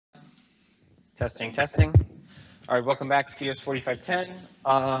Testing, testing. All right, welcome back to CS4510,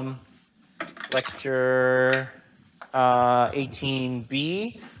 lecture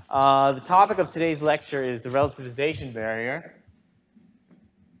 18B. The topic of today's lecture is the relativization barrier.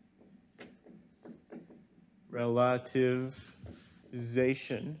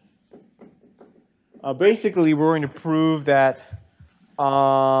 Relativization. Basically, we're going to prove that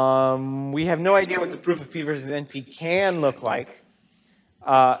we have no idea what the proof of P versus NP can look like,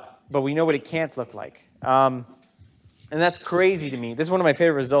 but we know what it can't look like. And that's crazy to me. This is one of my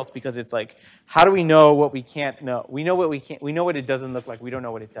favorite results because it's like, how do we know what we can't know? We know what we can't. We know what it doesn't look like. We don't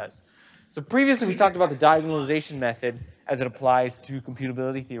know what it does. So previously, we talked about the diagonalization method as it applies to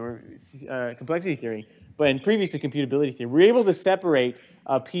computability theory, complexity theory. But previously computability theory, we're able to separate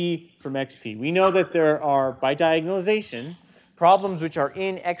P from XP. We know that there are, by diagonalization, problems which are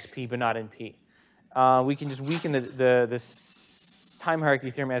in XP but not in P. We can just weaken the time hierarchy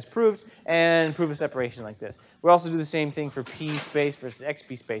theorem as proved and prove a separation like this. We also do the same thing for P space versus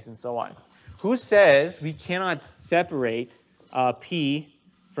XP space and so on. Who says we cannot separate P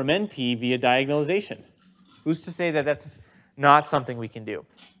from NP via diagonalization? Who's to say that that's not something we can do?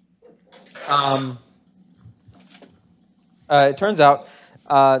 It turns out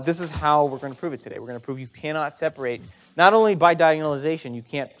this is how we're going to prove it today. We're going to prove you cannot separate, not only by diagonalization, you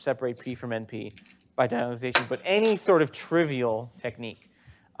can't separate P from NP by diagonalization, but any sort of trivial technique.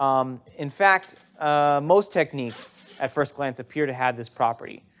 In fact, most techniques at first glance appear to have this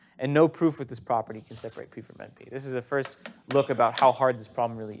property, and no proof with this property can separate P from NP. This is a first look about how hard this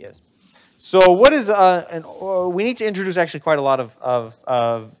problem really is. So what is, we need to introduce actually quite a lot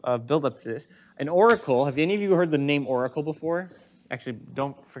of build-up to this. An oracle, have any of you heard the name Oracle before? Actually,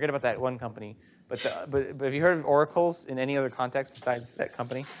 don't forget about that one company. But have you heard of oracles in any other context besides that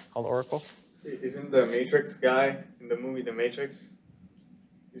company called Oracle? Isn't the Matrix guy in the movie The Matrix?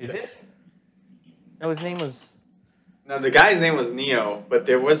 Is it? No, his name was... No, the guy's name was Neo, but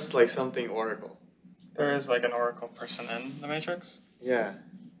there was like something Oracle. There is like an Oracle person in The Matrix? Yeah.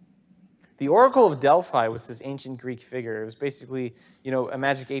 The Oracle of Delphi was this ancient Greek figure. It was basically, you know, a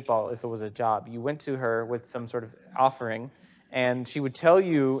magic 8-ball if it was a job. You went to her with some sort of offering, and she would tell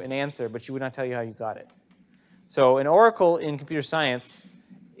you an answer, but she would not tell you how you got it. So an oracle in computer science,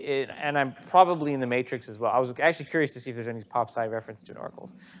 and I'm probably in The Matrix as well. I was actually curious to see if there's any pop-sci reference to an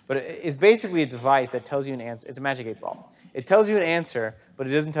oracle. But it's basically a device that tells you an answer. It's a magic 8-ball. It tells you an answer, but it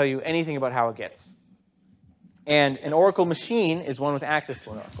doesn't tell you anything about how it gets. And an oracle machine is one with access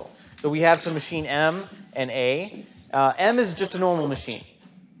to an oracle. So we have some machine M and A. M is just a normal machine.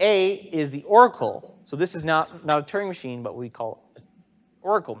 A is the oracle. So this is not a Turing machine, but we call it an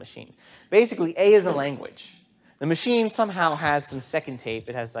oracle machine. Basically, A is a language. The machine somehow has some second tape.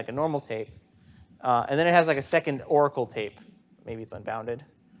 It has like a normal tape. And then it has like a second oracle tape. Maybe it's unbounded.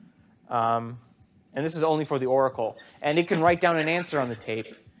 And this is only for the oracle. And it can write down an answer on the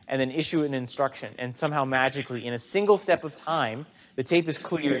tape and then issue an instruction. And somehow magically, in a single step of time, the tape is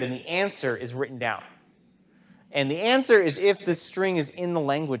cleared and the answer is written down. And the answer is if the string is in the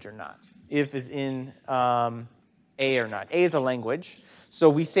language or not. If is in A or not. A is a language.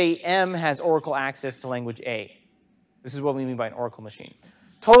 So we say M has oracle access to language A. This is what we mean by an oracle machine.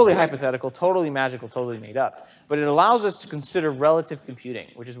 Totally hypothetical, totally magical, totally made up. But it allows us to consider relative computing,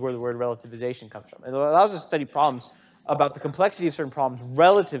 which is where the word relativization comes from. It allows us to study problems about the complexity of certain problems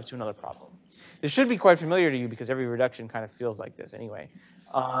relative to another problem. This should be quite familiar to you because every reduction kind of feels like this anyway.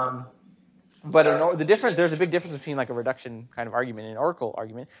 But there's a big difference between like a reduction kind of argument and an oracle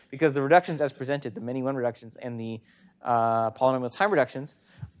argument because the reductions as presented, the many one reductions and the polynomial time reductions,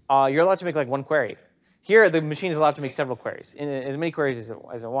 you're allowed to make like one query. Here, the machine is allowed to make several queries, as many queries as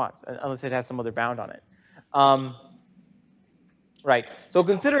it wants, unless it has some other bound on it. Right. So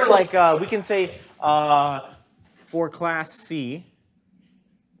consider like we can say for class C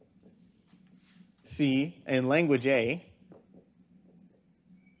and language A,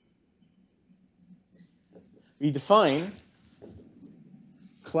 we define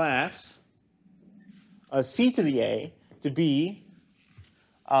class C to the A to be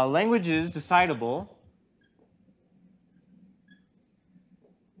languages decidable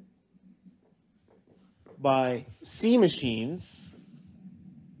by C machines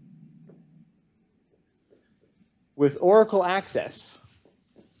with oracle access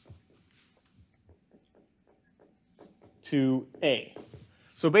to A.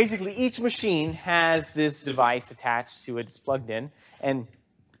 So basically, each machine has this device attached to it. It's plugged in. And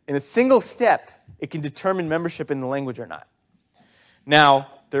in a single step, it can determine membership in the language or not.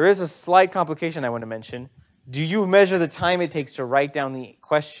 Now, there is a slight complication I want to mention. Do you measure the time it takes to write down the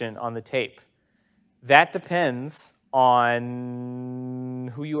question on the tape? That depends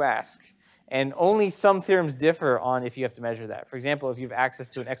on who you ask. And only some theorems differ on if you have to measure that. For example, if you have access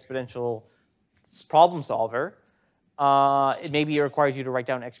to an exponential problem solver, it maybe requires you to write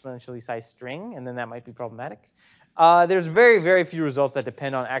down an exponentially sized string, and then that might be problematic. There's very, very few results that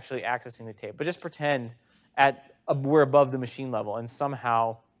depend on actually accessing the tape. But just pretend we're above the machine level, and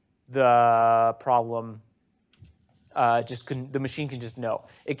somehow the problem the machine can just know.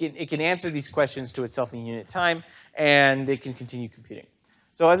 It can answer these questions to itself in unit time, and it can continue computing.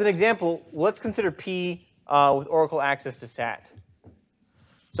 So as an example, let's consider P with oracle access to SAT.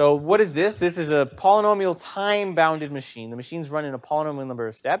 So what is this? This is a polynomial time-bounded machine. The machine's run in a polynomial number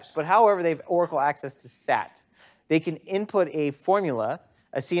of steps, but however, they have oracle access to SAT. They can input a formula,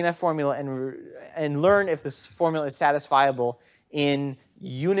 a CNF formula, and learn if this formula is satisfiable in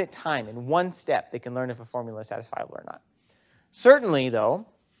unit time. In one step, they can learn if a formula is satisfiable or not. Certainly, though,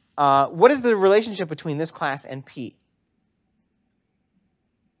 what is the relationship between this class and P?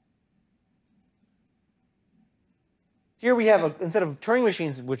 Here we have, instead of Turing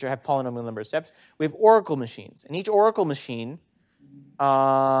machines, which have polynomial number of steps, we have oracle machines. And each oracle machine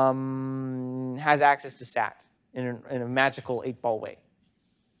has access to SAT in a magical 8-ball way.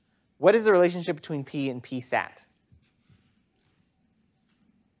 What is the relationship between P and PSAT?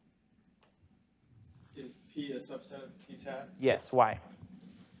 Is P a subset of PSAT? Yes, why?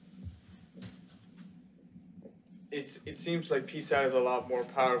 It seems like PSAT is a lot more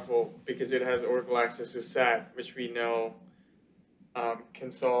powerful because it has oracle access to SAT, which we know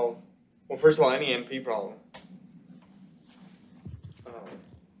can solve, well, first of all, any NP problem.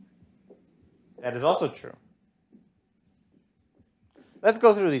 That is also true. Let's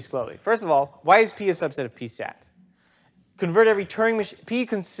go through these slowly. First of all, why is P a subset of PSAT? Convert every Turing machine. P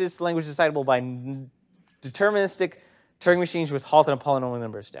consists of language decidable by deterministic Turing machines with halt in a polynomial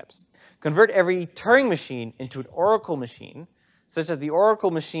number of steps. Convert every Turing machine into an oracle machine such that the oracle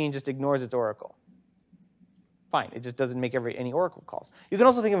machine just ignores its oracle. Fine, it just doesn't make any oracle calls. You can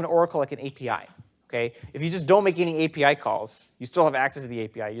also think of an oracle like an API. Okay? If you just don't make any API calls, you still have access to the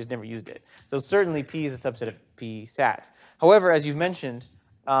API, you just never used it. So certainly P is a subset of PSAT. However, as you've mentioned,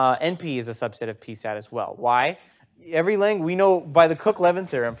 NP is a subset of PSAT as well. Why? Every language, we know by the Cook-Levin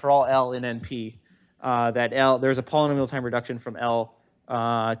theorem for all L in NP, that there's a polynomial time reduction from L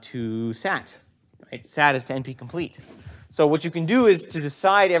to SAT. Right? SAT is to NP complete. So what you can do is to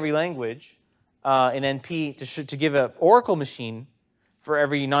decide every language in NP to give an oracle machine for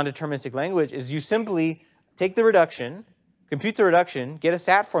every non-deterministic language is you simply take the reduction, compute the reduction, get a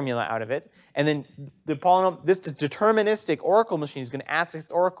SAT formula out of it, and then this deterministic oracle machine is going to ask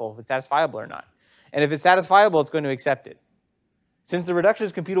its oracle if it's satisfiable or not. And if it's satisfiable, it's going to accept it. Since the reduction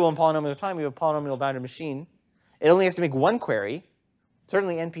is computable in polynomial time, we have a polynomial bounded machine. It only has to make one query.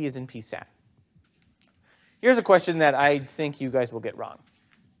 Certainly NP is in PSAT. Here's a question that I think you guys will get wrong.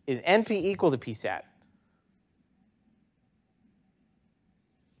 Is NP equal to PSAT?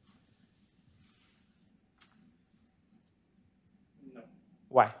 No.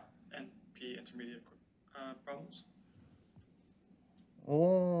 Why? NP intermediate problems.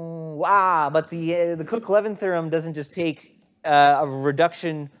 Oh, wow, but the Cook-Levin theorem doesn't just take a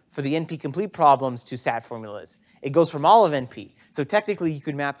reduction for the NP complete problems to SAT formulas. It goes from all of NP. So technically, you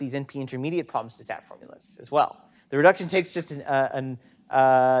could map these NP intermediate problems to SAT formulas as well. The reduction takes just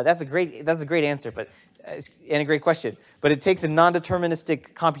that's a great answer, but and a great question. But it takes a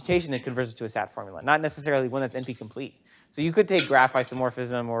non-deterministic computation and converts it to a SAT formula, not necessarily one that's NP complete. So you could take graph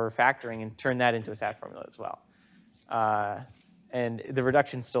isomorphism or factoring and turn that into a SAT formula as well. And the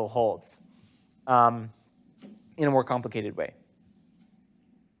reduction still holds in a more complicated way.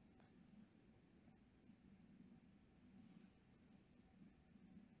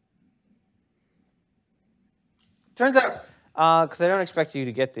 Turns out, because I don't expect you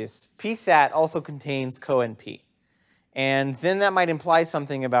to get this, PSAT also contains co-NP. And then that might imply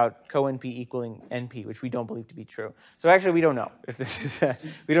something about co-NP equaling NP, which we don't believe to be true. So actually, we don't know if this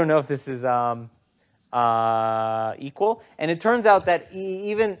is equal. And it turns out that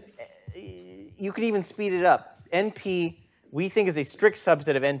you can even speed it up. NP, we think, is a strict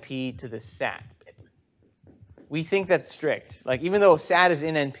subset of NP to the SAT bit. We think that's strict. Like, even though SAT is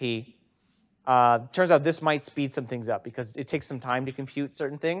in NP, turns out this might speed some things up because it takes some time to compute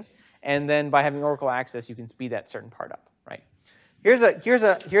certain things. And then by having oracle access, you can speed that certain part up, right? Here's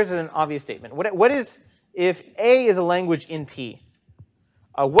an obvious statement. What is, if A is a language in P,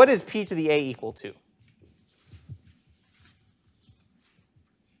 what is P to the A equal to?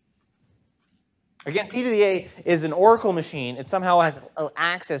 Again, P to the A is an oracle machine. It somehow has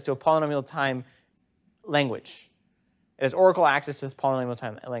access to a polynomial time language. It has oracle access to this polynomial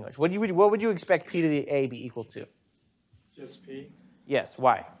time language. What would you expect P to the A be equal to? Just P? Yes,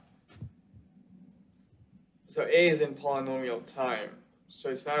 why? So A is in polynomial time, so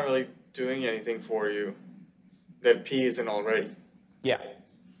it's not really doing anything for you that P isn't already. Yeah.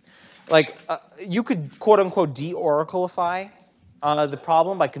 Like, you could quote-unquote de-oracleify the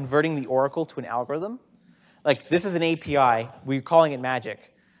problem by converting the oracle to an algorithm. Like, this is an API. We're calling it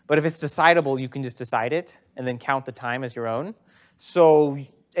magic. But if it's decidable, you can just decide it and then count the time as your own. So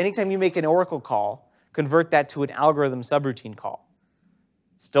anytime you make an oracle call, convert that to an algorithm subroutine call.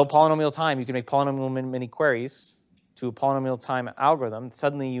 Still polynomial time. You can make polynomial many queries to a polynomial time algorithm.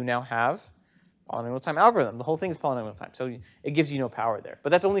 Suddenly you now have polynomial time algorithm. The whole thing is polynomial time. So it gives you no power there.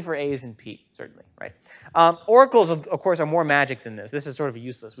 But that's only for A's and P, certainly, right? Oracles, of course, are more magic than this. This is sort of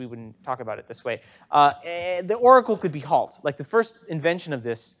useless. We wouldn't talk about it this way. The oracle could be halt. Like, the first invention of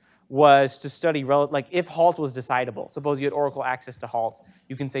this was to study, like, if halt was decidable. Suppose you had oracle access to halt.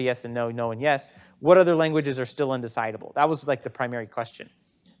 You can say yes and no, no and yes. What other languages are still undecidable? That was like the primary question.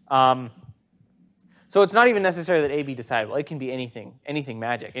 So it's not even necessary that A be decidable. It can be anything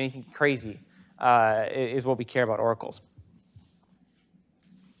magic, anything crazy is what we care about oracles.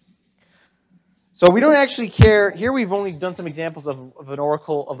 So we don't actually care. Here we've only done some examples of an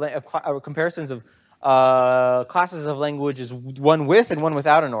oracle, of comparisons of classes of languages, one with and one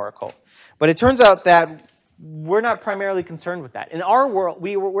without an oracle. But it turns out that we're not primarily concerned with that. In our world,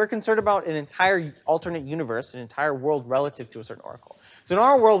 we're concerned about an entire alternate universe, an entire world relative to a certain oracle. So in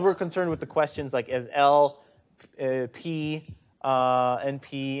our world, we're concerned with the questions like as L, P,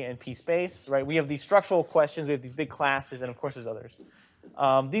 NP, and P space, right? We have these structural questions, we have these big classes, and of course there's others.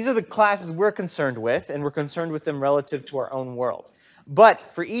 These are the classes we're concerned with, and we're concerned with them relative to our own world. But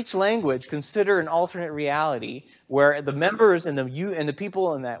for each language, consider an alternate reality where the members and the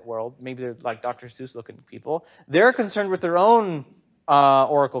people in that world, maybe they're like Dr. Seuss-looking people, they're concerned with their own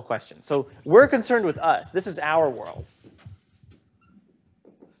oracle questions. So we're concerned with us. This is our world.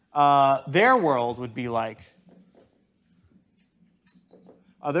 Their world would be like,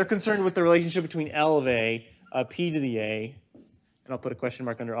 they're concerned with the relationship between L of A, P to the A, and I'll put a question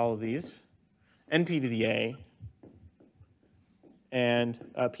mark under all of these, NP to the A, and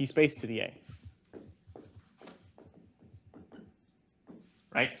P space to the A.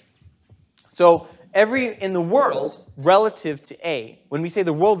 Right? So in the world relative to A, when we say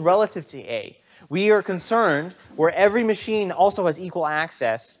the world relative to A, we are concerned where every machine also has equal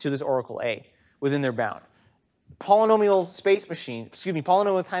access to this oracle A within their bound. Polynomial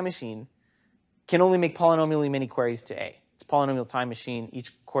time machine can only make polynomially many queries to A. It's a polynomial time machine.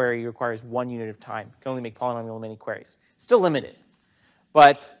 Each query requires 1 unit of time. It can only make polynomial many queries. Still limited.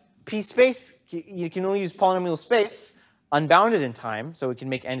 But P space, you can only use polynomial space unbounded in time, so it can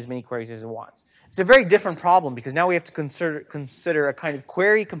make as many queries as it wants. It's a very different problem because now we have to consider a kind of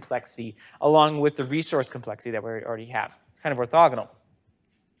query complexity along with the resource complexity that we already have. It's kind of orthogonal.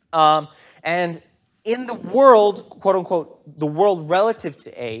 And in the world, quote unquote, the world relative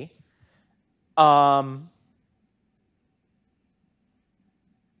to A,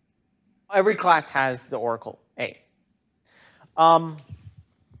 every class has the oracle A.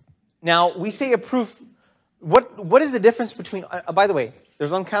 Now, we say a proof, what is the difference between, by the way,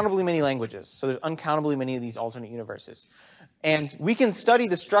 there's uncountably many languages, so there's uncountably many of these alternate universes. And we can study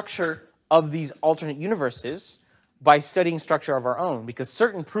the structure of these alternate universes by studying structure of our own, because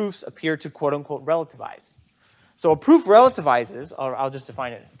certain proofs appear to quote-unquote relativize. So a proof relativizes, or I'll just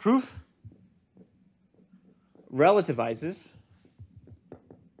define it. Proof relativizes.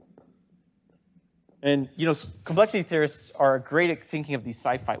 And, you know, complexity theorists are great at thinking of these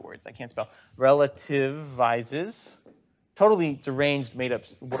sci-fi words. I can't spell. Relativizes. Totally deranged, made-up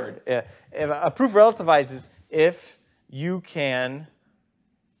word. A proof relativizes if you can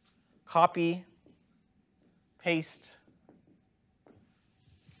copy, paste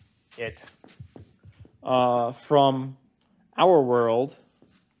it from our world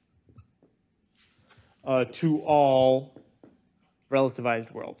to all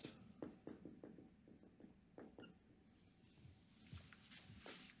relativized worlds.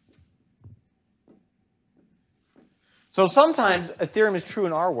 So sometimes a theorem is true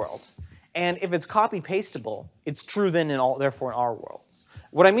in our world, and if it's copy-pastable, it's true then therefore in our worlds.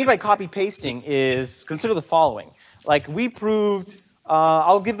 What I mean by copy-pasting is, consider the following. Like we proved,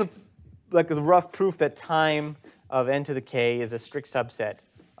 I'll give the rough proof that time of n to the k is a strict subset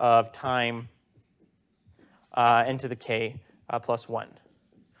of time n to the k plus 1.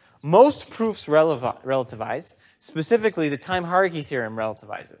 Most proofs relativize. Specifically, the time hierarchy theorem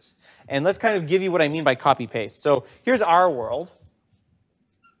relativizes. And let's kind of give you what I mean by copy-paste. So here's our world.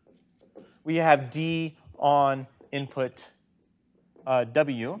 We have D on input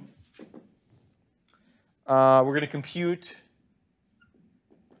W. We're going to compute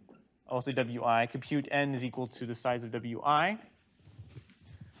I'll say wi. Compute n is equal to the size of wi.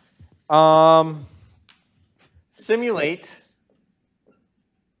 Simulate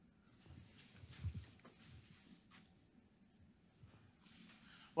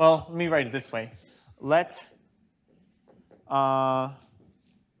well, let me write it this way. Let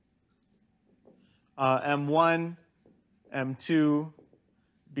M1, M2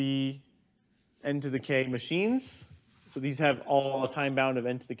 be n to the k machines. So these have all a time bound of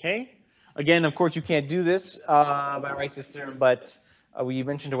n to the k. Again, of course, you can't do this by Rice's theorem, but we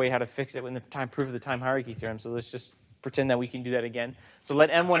mentioned a way how to fix it in the proof of the time hierarchy theorem. So let's just pretend that we can do that again. So let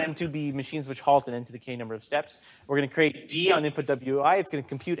M1, M2 be machines which halt in n to the k number of steps. We're going to create D on input wi. It's going to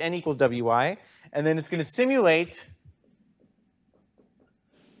compute n equals wi. And then it's going to simulate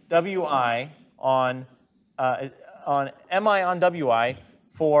wi on mi on wi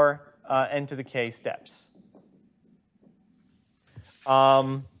for n to the k steps.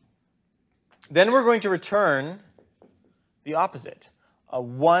 Then we're going to return the opposite,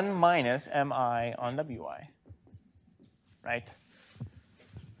 1 minus mi on wi, right?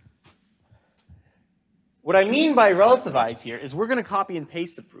 What I mean by relativize here is we're going to copy and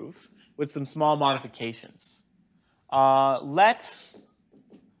paste the proof with some small modifications. Let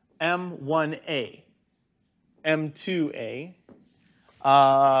M1a, M2a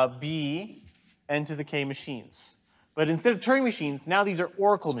be n to the k machines. But instead of Turing machines, now these are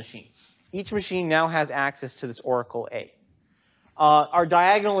oracle machines. Each machine now has access to this oracle A. Our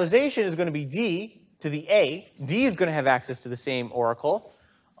diagonalization is going to be D to the A. D is going to have access to the same oracle.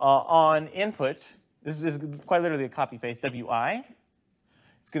 On input, this is quite literally a copy-paste, wi.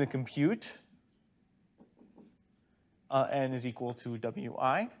 It's going to compute n is equal to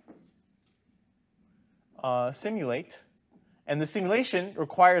wi. Simulate. And the simulation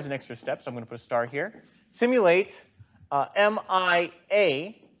requires an extra step, so I'm going to put a star here. Simulate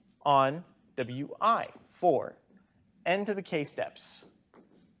MIA on wi for n to the k steps.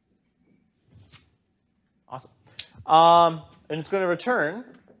 Awesome. And it's going to return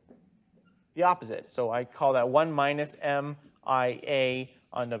the opposite. So I call that 1 minus MIA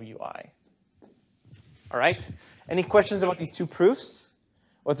on wi. All right? Any questions about these two proofs?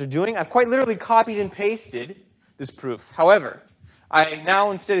 What they're doing? I've quite literally copied and pasted this proof. However, I now,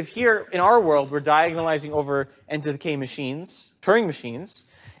 instead of here, in our world, we're diagonalizing over n to the k machines, Turing machines.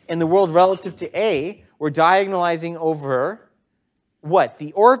 In the world relative to A, we're diagonalizing over what?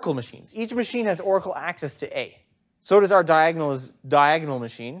 The oracle machines. Each machine has oracle access to A. So does our diagonal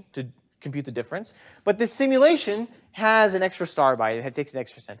machine to compute the difference. But this simulation has an extra star by it. It takes an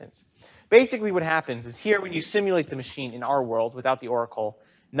extra sentence. Basically what happens is here, when you simulate the machine in our world without the oracle,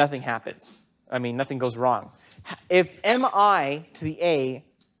 nothing happens. I mean, nothing goes wrong. If mi to the a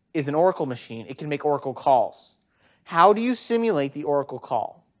is an oracle machine, it can make oracle calls. How do you simulate the oracle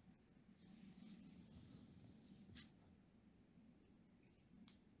call?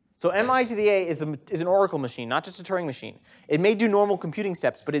 So mi to the a is an oracle machine, not just a Turing machine. It may do normal computing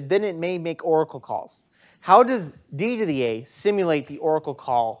steps, but then it may make oracle calls. How does d to the a simulate the oracle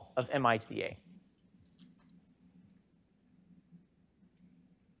call of mi to the a?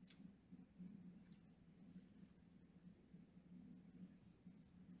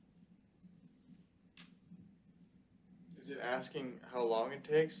 Is it asking how long it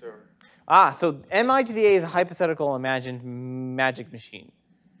takes, or? So mi to the a is a hypothetical imagined magic machine.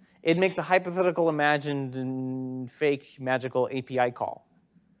 It makes a hypothetical imagined fake magical API call.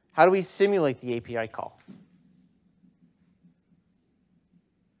 How do we simulate the API call?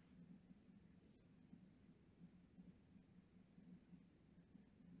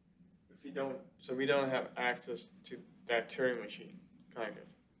 So we don't have access to that Turing machine, kind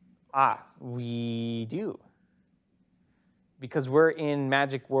of. We do. Because we're in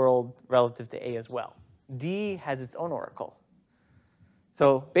magic world relative to A as well. D has its own oracle.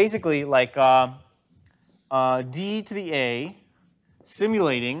 So basically, like d to the a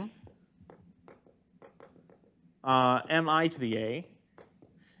simulating mi to the a,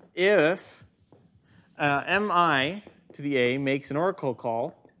 if mi to the a makes an oracle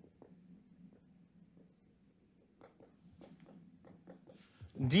call,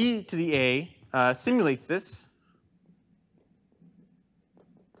 d to the a simulates this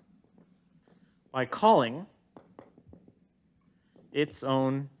by calling its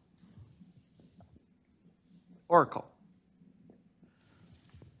own oracle.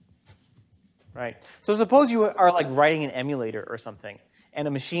 Right? So suppose you are like writing an emulator or something, and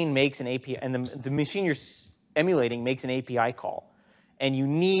a machine makes an API, and the machine you're emulating makes an API call, and you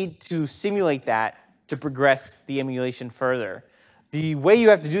need to simulate that to progress the emulation further. The way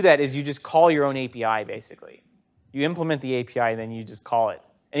you have to do that is you just call your own API, basically. You implement the API, and then you just call it.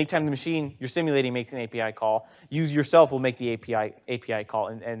 Anytime the machine you're simulating makes an API call, you yourself will make the API call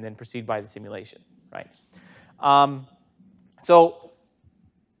and then proceed by the simulation, right? So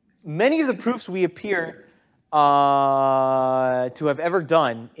many of the proofs we appear to have ever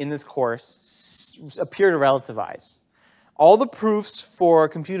done in this course appear to relativize. All the proofs for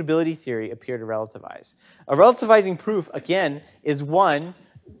computability theory appear to relativize. A relativizing proof, again, is one,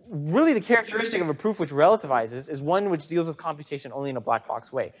 really the characteristic of a proof which relativizes is one which deals with computation only in a black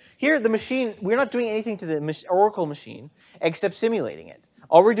box way. Here, the machine, we're not doing anything to the Oracle machine except simulating it.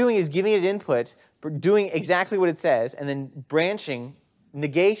 All we're doing is giving it input, doing exactly what it says, and then branching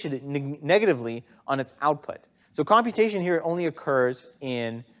negatively on its output. So computation here only occurs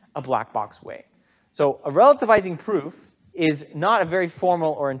in a black box way. So a relativizing proof is not a very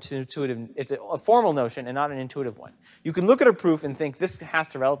formal or intuitive, it's a formal notion and not an intuitive one. You can look at a proof and think this has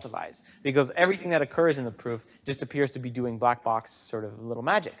to relativize because everything that occurs in the proof just appears to be doing black box sort of little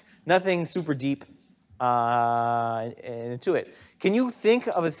magic. Nothing super deep into it. Can you think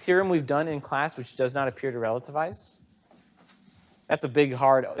of a theorem we've done in class which does not appear to relativize? That's a big,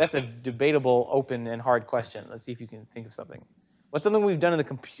 hard, that's a debatable, open, and hard question. Let's see if you can think of something. What's something we've done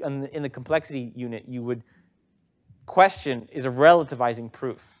in the complexity unit you would question is a relativizing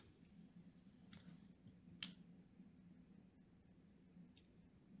proof?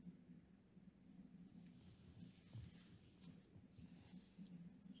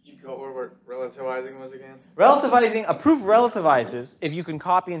 You go over what relativizing was again? Relativizing, a proof relativizes if you can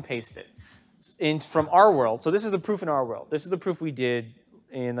copy and paste it from our world. So this is the proof in our world. This is the proof we did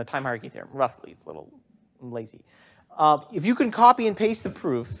in the time hierarchy theorem, roughly. It's a little lazy. If you can copy and paste the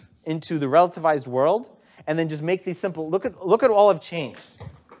proof into the relativized world, and then just make these simple. Look at all I've changed.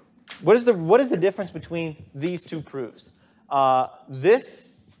 What is the difference between these two proofs?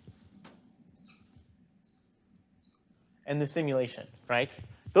 This and the simulation, right?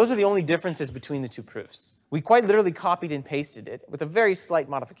 Those are the only differences between the two proofs. We quite literally copied and pasted it with a very slight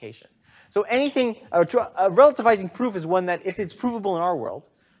modification. So anything, a relativizing proof is one that if it's provable in our world,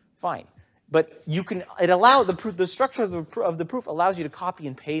 fine. But you can, the structure of the proof allows you to copy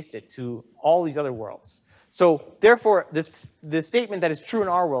and paste it to all these other worlds. So therefore, the statement that is true in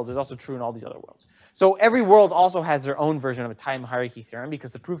our world is also true in all these other worlds. So every world also has their own version of a time hierarchy theorem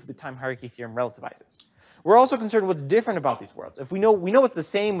because the proof of the time hierarchy theorem relativizes. We're also concerned what's different about these worlds. If we know what's the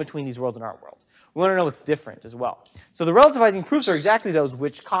same between these worlds and our world, we want to know what's different as well. So the relativizing proofs are exactly those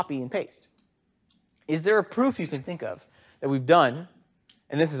which copy and paste. Is there a proof you can think of that we've done,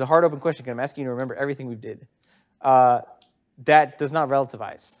 and this is a hard open question because I'm asking you to remember everything we did, that does not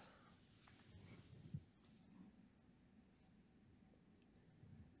relativize?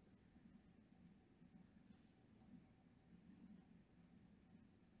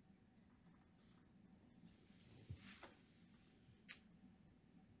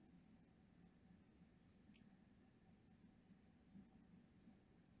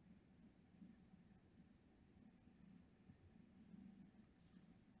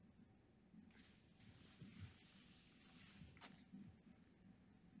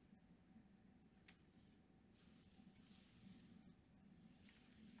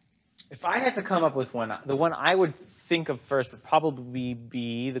 If I had to come up with one, the one I would think of first would probably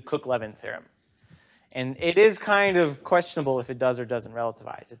be the Cook-Levin theorem. And it is kind of questionable if it does or doesn't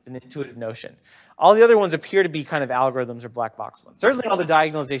relativize. It's an intuitive notion. All the other ones appear to be kind of algorithms or black box ones. Certainly all the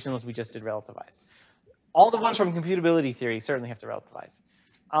diagonalization ones we just did relativize. All the ones from computability theory certainly have to relativize.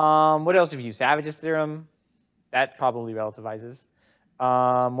 What else have you used? Savage's theorem. That probably relativizes.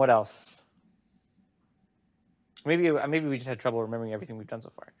 What else? Maybe we just had trouble remembering everything we've done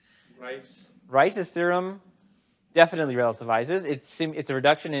so far. Rice's theorem definitely relativizes. It's a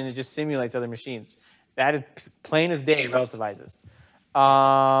reduction and it just simulates other machines. That is plain as day relativizes.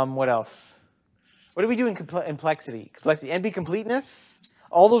 What else? What do we do in complexity? NP completeness?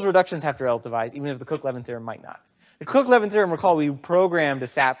 All those reductions have to relativize, even if the Cook-Levin theorem might not. The Cook-Levin theorem, recall, we programmed a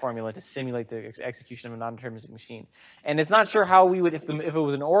SAT formula to simulate the execution of a non-deterministic machine. And it's not sure how we would, if it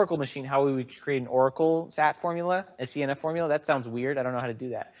was an Oracle machine, how we would create an Oracle SAT formula, a CNF formula. That sounds weird. I don't know how to do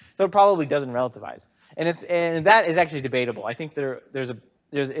that. So it probably doesn't relativize. And that is actually debatable. I think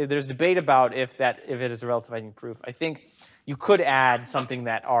there's debate about if it is a relativizing proof. I think you could add something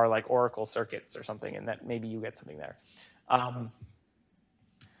that are like Oracle circuits or something, and that maybe you get something there.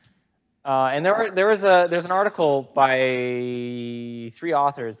 And there's an article by 3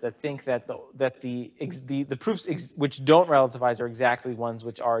 authors that think that the proofs which don't relativize are exactly ones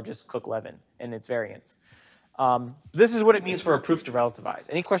which are just Cook-Levin and its variants. This is what it means for a proof to relativize.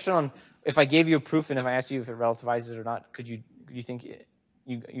 Any question on if I gave you a proof and if I asked you if it relativizes or not? Could you think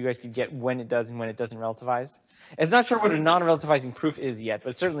you guys could get when it does and when it doesn't relativize. It's not sure what a non-relativizing proof is yet,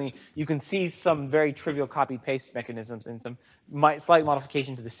 but certainly you can see some very trivial copy-paste mechanisms and some slight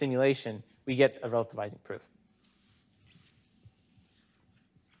modification to the simulation. We get a relativizing proof.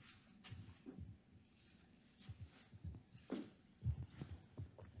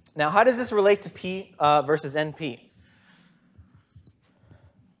 Now, how does this relate to P versus NP?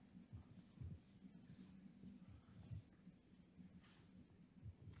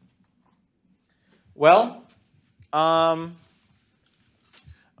 Well,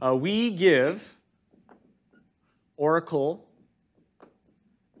 we give oracle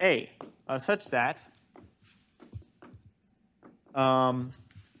A such that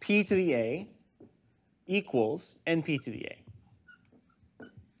P to the A equals NP to the A.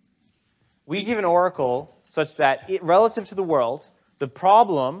 We give an oracle such that relative to the world, the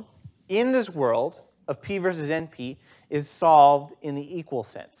problem in this world of P versus NP is solved in the equal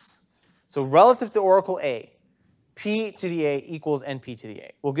sense. So relative to oracle A, P to the A equals NP to the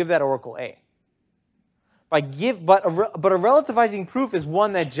A. We'll give that oracle A. But a relativizing proof is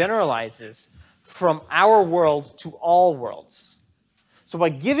one that generalizes from our world to all worlds. So by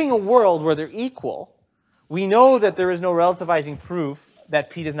giving a world where they're equal, we know that there is no relativizing proof that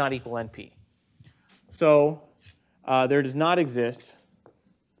P does not equal NP. So there does not exist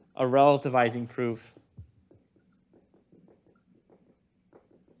a relativizing proof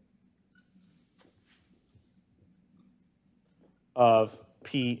of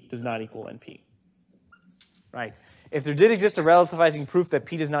P does not equal NP. Right? If there did exist a relativizing proof that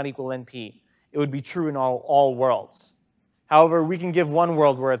P does not equal NP, it would be true in all worlds. However, we can give one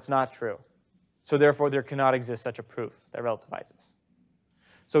world where it's not true. So therefore, there cannot exist such a proof that relativizes.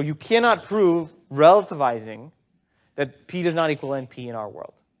 So you cannot prove relativizing that P does not equal NP in our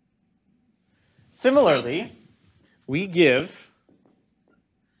world. Similarly, we give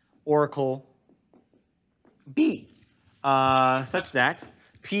oracle B such that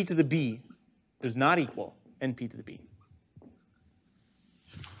P to the B does not equal NP to the B.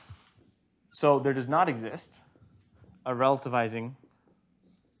 So there does not exist a relativizing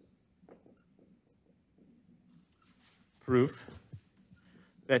proof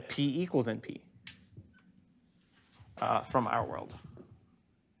that P equals NP from our world.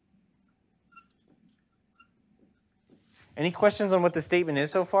 Any questions on what the statement is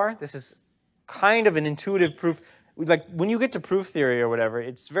so far? This is kind of an intuitive proof. Like when you get to proof theory or whatever,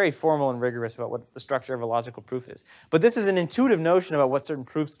 it's very formal and rigorous about what the structure of a logical proof is. But this is an intuitive notion about what certain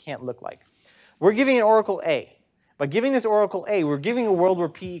proofs can't look like. We're giving an oracle A. By giving this oracle A, we're giving a world where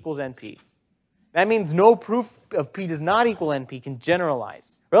P equals NP. That means no proof of P does not equal NP can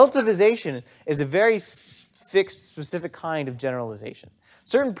generalize. Relativization is a very fixed, specific kind of generalization.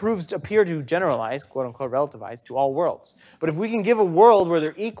 Certain proofs appear to generalize, quote unquote relativize, to all worlds. But if we can give a world where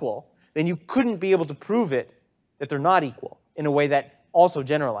they're equal, then you couldn't be able to prove it that they're not equal in a way that also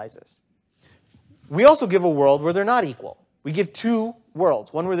generalizes. We also give a world where they're not equal. We give two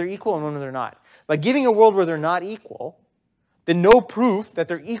worlds, one where they're equal and one where they're not. By giving a world where they're not equal, then no proof that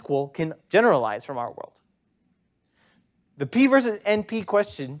they're equal can generalize from our world. The P versus NP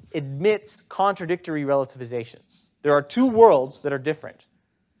question admits contradictory relativizations. There are two worlds that are different.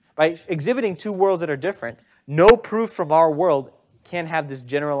 By exhibiting two worlds that are different, no proof from our world can have this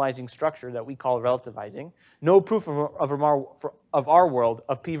generalizing structure that we call relativizing. No proof of our world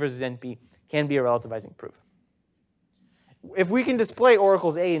of P versus NP can be a relativizing proof. If we can display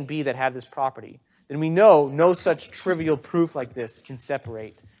oracles A and B that have this property, then we know no such trivial proof like this can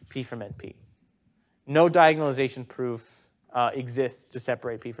separate P from NP. No diagonalization proof exists to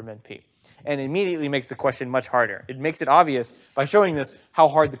separate P from NP. And it immediately makes the question much harder. It makes it obvious by showing this how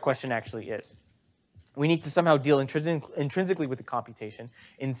hard the question actually is. We need to somehow deal intrinsically with the computation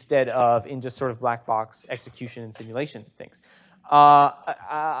instead of in just sort of black box execution and simulation things.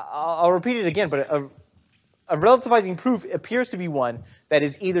 I'll repeat it again, but a relativizing proof appears to be one that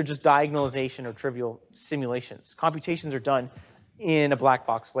is either just diagonalization or trivial simulations. Computations are done in a black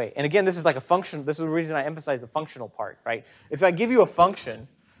box way. And again, this is like a function. This is the reason I emphasize the functional part, right? If I give you a function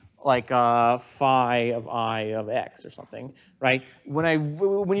like phi of I of x or something, right?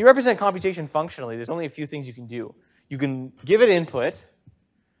 When you represent computation functionally, there's only a few things you can do. You can give it input,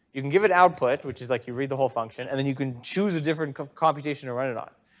 you can give it output, which is like you read the whole function, and then you can choose a different computation to run it on.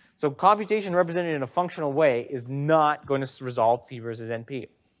 So computation represented in a functional way is not going to resolve P versus NP.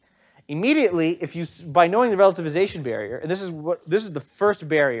 Immediately, by knowing the relativization barrier, and this is the first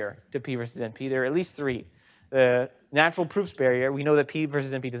barrier to P versus NP. There are at least three. The natural proofs barrier. We know that P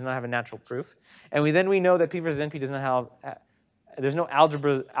versus NP does not have a natural proof, and we know that P versus NP does not There's no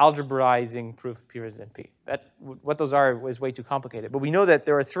algebraizing proof of P versus NP. What those are is way too complicated. But we know that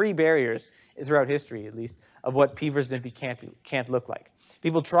there are 3 barriers throughout history, at least, of what P versus NP can't look like.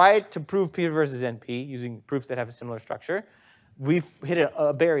 People tried to prove P versus NP using proofs that have a similar structure. We've hit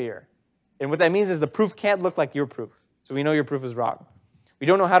a barrier. And what that means is the proof can't look like your proof. So we know your proof is wrong. We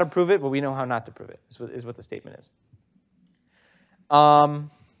don't know how to prove it, but we know how not to prove it, is what the statement is.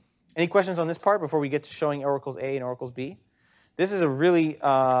 Any questions on this part before we get to showing oracles A and oracles B? This is a really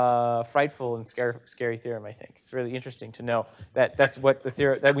frightful and scary theorem, I think. It's really interesting to know that that's what the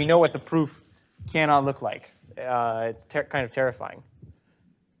theorem, that we know what the proof cannot look like. It's kind of terrifying.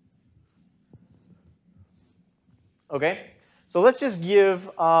 Okay, so let's just give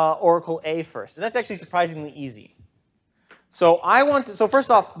oracle A first, and that's actually surprisingly easy. So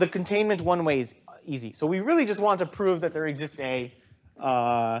first off, the containment one way is easy. So we really just want to prove that there exists A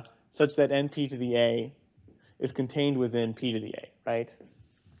such that NP to the A is contained within P to the A, right?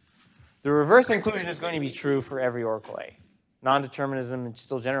 The reverse inclusion is going to be true for every oracle A. Non-determinism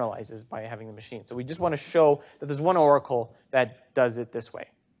still generalizes by having the machine. So we just want to show that there's one oracle that does it this way,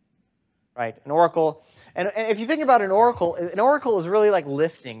 right? An oracle, and if you think about an oracle is really like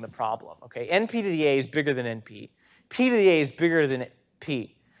lifting the problem, okay? NP to the A is bigger than NP. P to the A is bigger than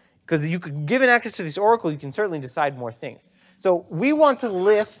P. Because you could, given access to this oracle, you can certainly decide more things. So we want to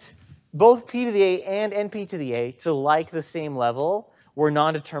lift both P to the A and NP to the A to like the same level where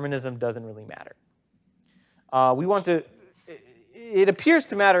non-determinism doesn't really matter. We want to, it appears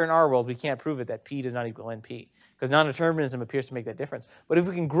to matter in our world. We can't prove it that P does not equal NP because non-determinism appears to make that difference. But if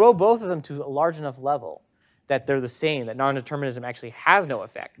we can grow both of them to a large enough level that they're the same, that non-determinism actually has no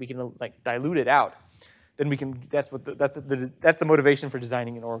effect, we can like dilute it out, then we can, that's the motivation for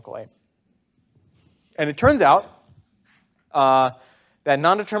designing an oracle A. And it turns out that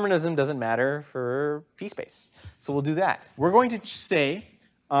non-determinism doesn't matter for P space. So we'll do that. We're going to say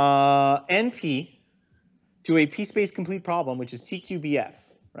NP to a P space complete problem, which is TQBF,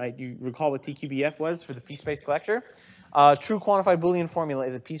 right? You recall what TQBF was for the P space collector? True quantified Boolean formula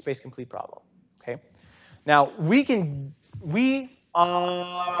is a P space complete problem, okay? Now, we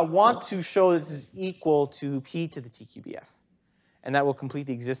want to show this is equal to P to the TQBF. And that will complete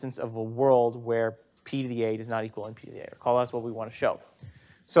the existence of a world where P to the A does not equal NP to the A. Recall that's what we want to show.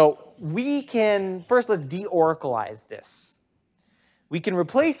 So we can, first let's de-oracleize this. We can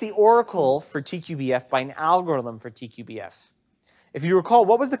replace the oracle for TQBF by an algorithm for TQBF. If you recall,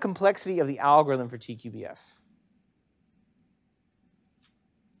 what was the complexity of the algorithm for TQBF?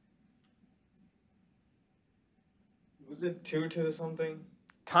 Was it 2 to the something?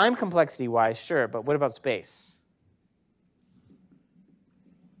 Time complexity-wise, sure, but what about space?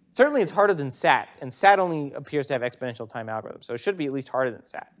 Certainly it's harder than SAT, and SAT only appears to have exponential time algorithms, so it should be at least harder than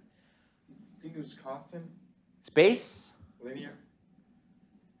SAT. I think it was constant. Space? Linear.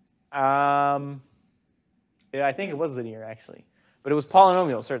 Yeah, I think it was linear, actually. But it was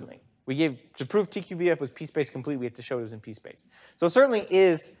polynomial, certainly. We gave, to prove TQBF was P-space complete, we had to show it was in P-space. So it certainly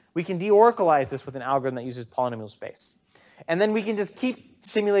is, we can de-oracleize this with an algorithm that uses polynomial space. And then we can just keep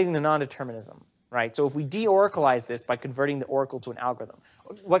simulating the non-determinism, right? So if we de-oracleize this by converting the oracle to an algorithm,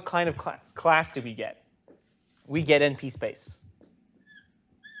 what kind of class do we get? We get NP space.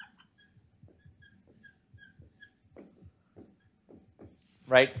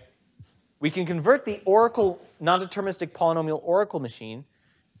 Right? We can convert the oracle non-deterministic polynomial oracle machine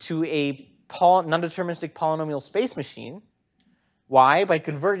to a non-deterministic polynomial space machine. Why? By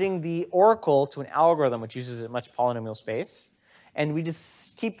converting the oracle to an algorithm which uses as much polynomial space. And we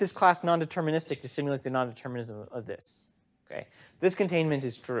just keep this class non-deterministic to simulate the non-determinism of this. Okay? This containment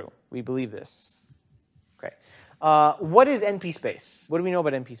is true. We believe this. Okay. What is NP space? What do we know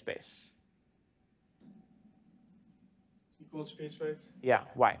about NP space? Equal to P space? Yeah,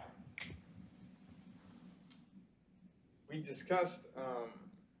 why? We discussed, I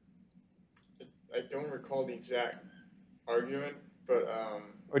don't recall the exact argument, but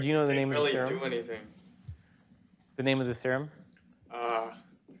or do you know the name of the theorem? Didn't really do anything. The name of the theorem?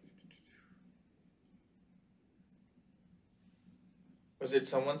 Was it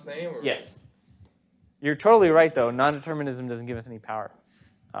someone's name? Or Yes. You're totally right, though. Non-determinism doesn't give us any power.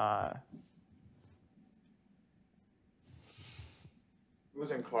 It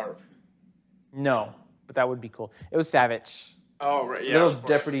wasn't Clark. No, but that would be cool. It was Savage. Oh, right, yeah. Little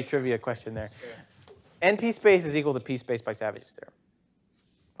Jeopardy trivia question there. Yeah. NP space is equal to P space by Savage's theorem.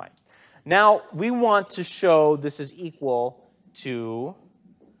 Fine. Now, we want to show this is equal to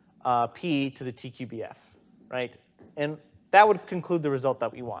P to the TQBF, right? And that would conclude the result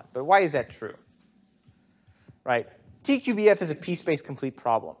that we want. But why is that true? Right? TQBF is a P space complete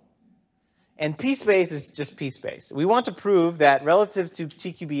problem. And P space is just P space. We want to prove that relative to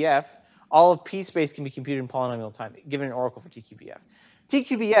TQBF, all of P space can be computed in polynomial time, given an oracle for TQBF.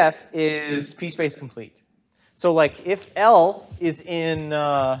 TQBF is P space complete. So like if L is in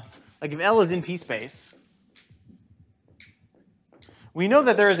P space, we know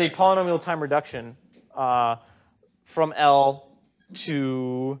that there is a polynomial time reduction from L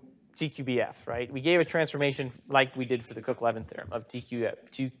to TQBF, right? We gave a transformation like we did for the Cook-Levin theorem of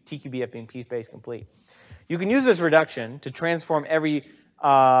TQBF being P space complete. You can use this reduction to transform every,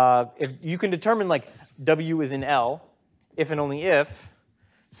 if you can determine like W is in L, if and only if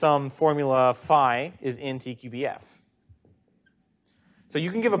some formula phi is in TQBF. So you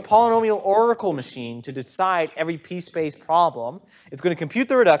can give a polynomial oracle machine to decide every P-space problem. It's going to compute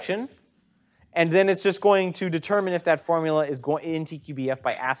the reduction, and then it's just going to determine if that formula is in TQBF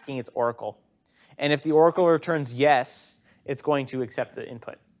by asking its oracle. And if the oracle returns yes, it's going to accept the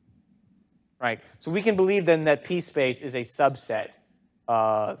input. Right? So we can believe then that P-space is a subset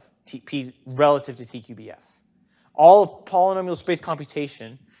of P relative to TQBF. All of polynomial space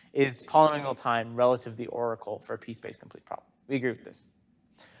computation is polynomial time relative to the oracle for a P-space complete problem. We agree with this.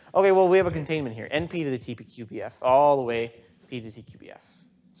 Okay, well, we have a containment here, NP to the TQBF, all the way P to TQBF.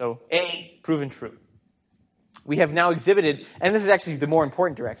 So A, proven true. We have now exhibited, and this is actually the more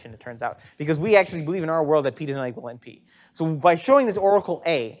important direction, it turns out, because we actually believe in our world that P does not equal NP. So by showing this oracle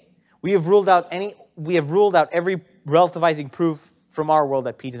A, we have ruled out every relativizing proof from our world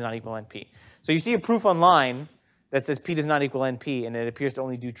that P does not equal NP. So you see a proof online that says P does not equal NP, and it appears to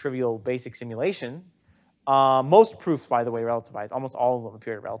only do trivial basic simulation. Most proofs, by the way, relativize. Almost all of them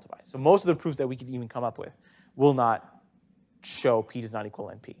appear to relativize. So most of the proofs that we could even come up with will not show P does not equal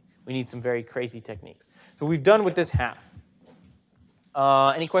NP. We need some very crazy techniques. So we've done with this half.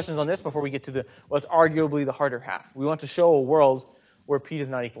 Any questions on this before we get to what's arguably the harder half? We want to show a world where P does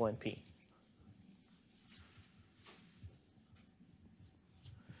not equal NP.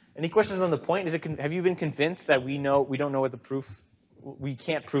 Any questions on the point? Have you been convinced that we don't know what the proof, we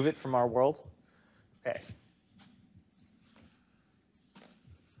can't prove it from our world? Okay.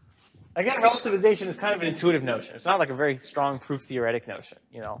 Again, relativization is kind of an intuitive notion. It's not like a very strong proof theoretic notion,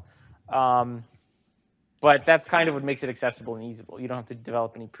 you know. But that's kind of what makes it accessible and easable. You don't have to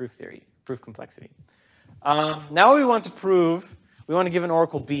develop any proof theory, proof complexity. Now we want to give an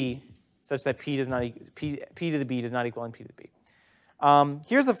oracle B such that P to the B does not equal NP to the B.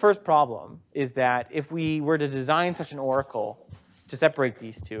 Here's the first problem, is that if we were to design such an oracle to separate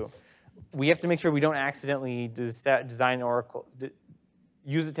these two, we have to make sure we don't accidentally design an oracle,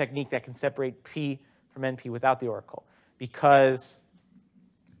 use a technique that can separate P from NP without the oracle, because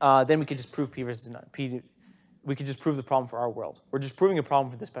then we could just prove P versus P. We could just prove the problem for our world. We're just proving a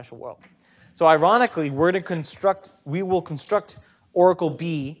problem for the special world. So ironically, we will construct oracle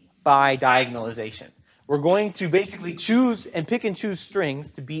B by diagonalization. We're going to basically choose and pick and choose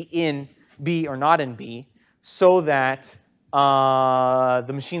strings to be in B or not in B, so that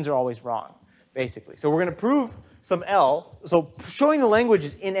the machines are always wrong, basically. So we're going to prove some L. So showing the language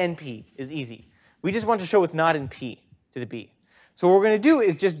is in NP is easy. We just want to show it's not in P to the B. So what we're going to do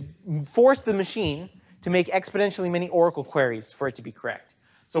is just force the machine to make exponentially many oracle queries for it to be correct.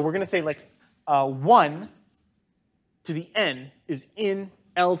 So we're going to say like 1 to the n is in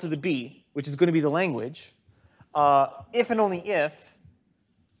L to the B, which is going to be the language, if and only if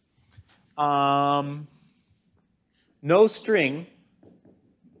no string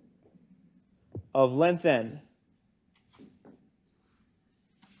of length n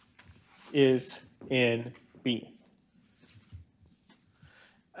is in B.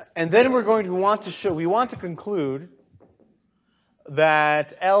 And then we're going to want to conclude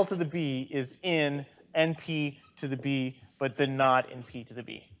that L to the B is in NP to the B, but then not in P to the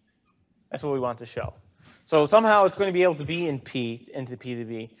B. That's what we want to show. So somehow it's going to be able to be in P into P to the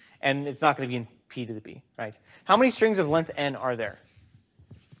B, and it's not going to be in P to the B, right? How many strings of length n are there?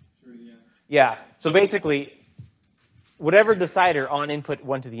 3, yeah. Yeah. So basically, whatever decider on input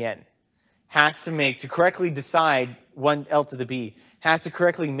 1 to the n has to make, to correctly decide 1 L to the B, has to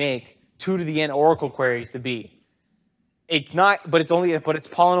correctly make 2 to the n oracle queries to B. It's not, but it's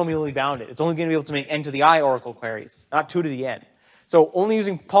polynomially bounded. It's only going to be able to make n to the I oracle queries, not 2 to the n. So only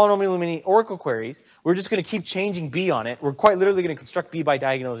using polynomially many oracle queries, we're just going to keep changing B on it. We're quite literally going to construct B by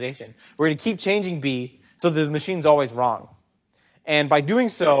diagonalization. We're going to keep changing B so that the machine's always wrong. And by doing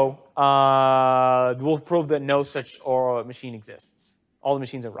so, we'll prove that no such machine exists. All the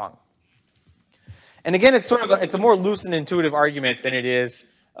machines are wrong. And again, it's a more loose and intuitive argument than it is.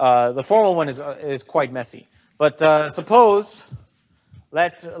 The formal one is quite messy. But suppose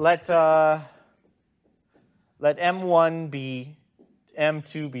let M1 be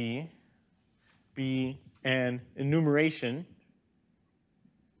M2 be be an enumeration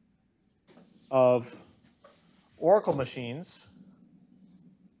of oracle machines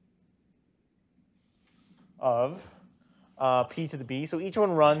of p to the b. So each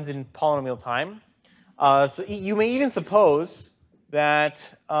one runs in polynomial time. So you may even suppose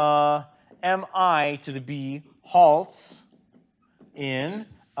that mi to the b halts in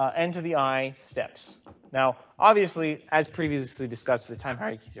n to the I steps. Now, obviously, as previously discussed with the time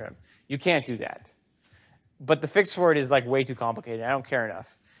hierarchy theorem, you can't do that. But the fix for it is like way too complicated. I don't care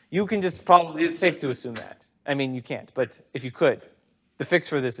enough. You can just probably, it's safe to assume that. I mean, you can't, but if you could, the fix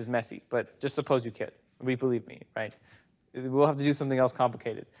for this is messy, but just suppose you could. Believe me, right? We'll have to do something else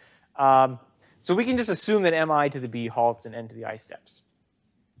complicated. So we can just assume that mi to the b halts in n to the I steps.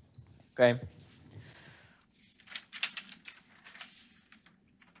 Okay?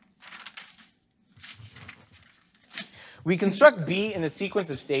 We construct B in a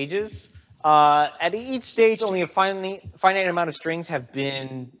sequence of stages. At each stage, only a finite amount of strings have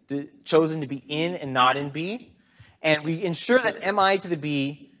been chosen to be in and not in B. And we ensure that mi to the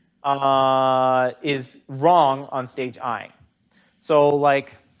b is wrong on stage I. So,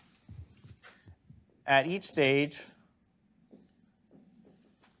 like, at each stage,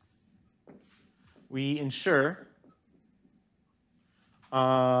 we ensure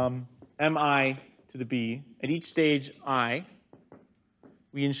mi to the b. At each stage I,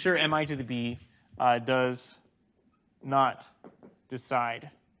 we ensure mi to the b does not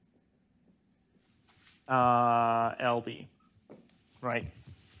decide LB, right?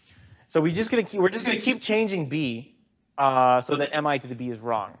 So we're just gonna keep changing b so that mi to the b is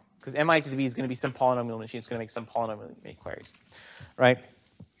wrong, because mi to the b is going to be some polynomial machine. It's going to make some polynomial make queries, right?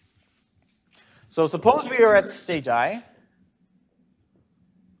 So suppose we are at stage I.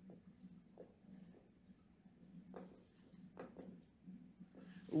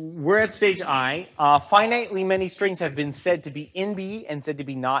 We're at stage I. Finitely many strings have been said to be in B and said to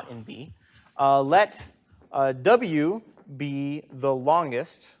be not in B. Let W be the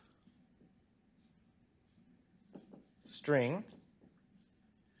longest string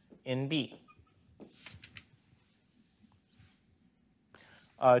in B.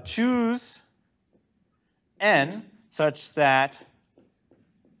 Choose n such that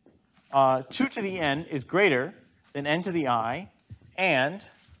 2 to the n is greater than n to the I, and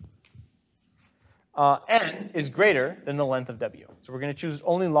n is greater than the length of W. So we're going to choose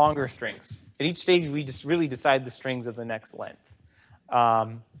only longer strings. At each stage, we just really decide the strings of the next length,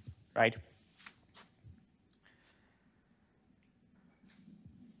 right?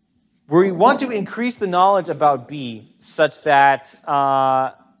 We want to increase the knowledge about B such that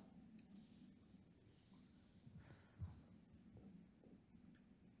how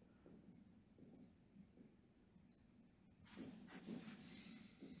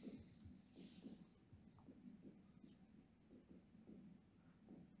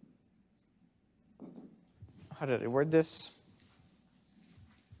did I word this?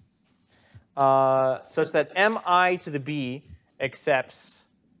 Such that mi to the b accepts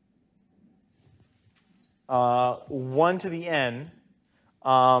 1 to the n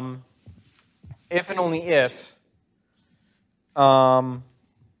if and only if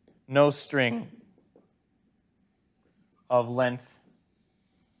no string of length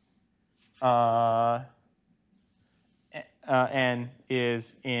n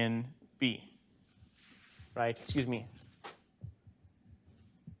is in B. Right? Excuse me.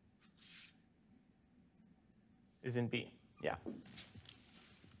 Is in B. Yeah.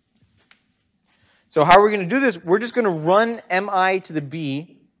 So how are we going to do this? We're just going to run mi to the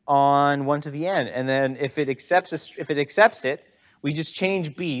b on 1 to the n, and then if it accepts it, we just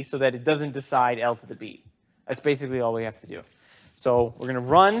change b so that it doesn't decide L to the b. That's basically all we have to do. So we're going to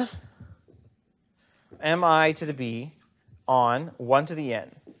run mi to the b on 1 to the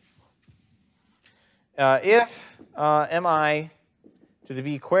n. If mi to the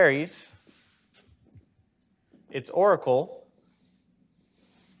b queries its oracle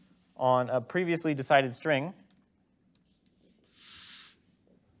on a previously decided string,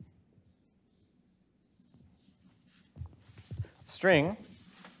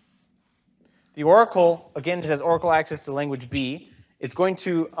 the oracle, again, it has oracle access to language B. It's going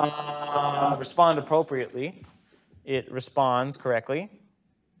to respond appropriately. It responds correctly.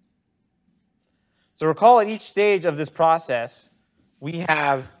 So recall at each stage of this process, we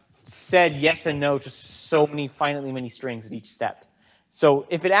have said yes and no to so many finitely many strings at each step. So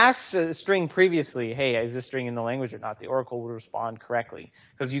if it asks a string previously, hey, is this string in the language or not, the oracle will respond correctly.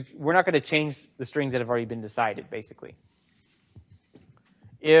 Because we're not going to change the strings that have already been decided, basically.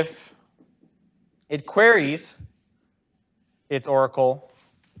 If it queries its oracle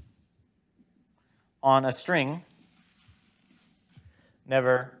on a string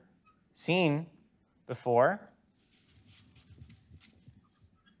never seen before,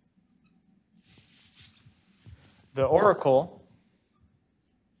 the oracle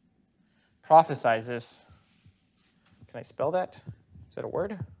prophesizes. Can I spell that? Is that a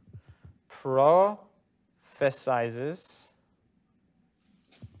word? Prophesizes.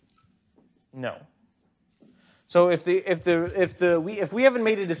 No. So if we haven't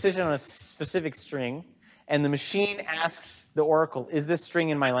made a decision on a specific string, and the machine asks the oracle, "Is this string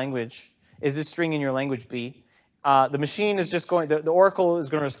in my language? Is this string in your language, B?" The machine is just going. The oracle is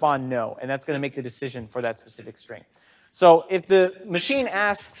going to respond no, and that's going to make the decision for that specific string. So if the machine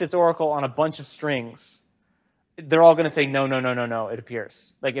asks its oracle on a bunch of strings, they're all going to say no, no, no, no, no. It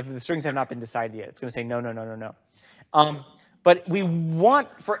appears like if the strings have not been decided yet, it's going to say no, no, no, no, no. But we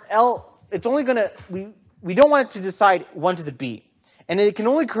want for L, it's only going to we don't want it to decide 1 to the b. And it can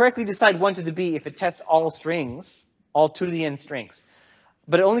only correctly decide 1 to the b if it tests all strings, all 2 to the n strings.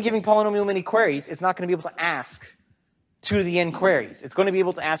 But only giving polynomial many queries, it's not going to be able to ask 2 to the n queries. It's going to be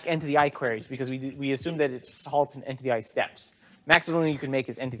able to ask n to the I queries because we assume that it halts in n to the I steps. Maximum you can make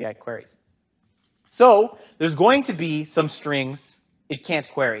is n to the I queries. So there's going to be some strings it can't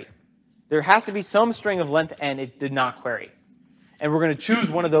query. There has to be some string of length n it did not query. And we're going to choose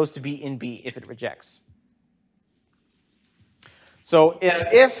one of those to be in B if it rejects. So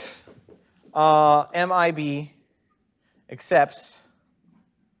if MIB accepts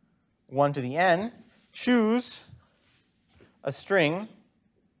 1 to the n, choose a string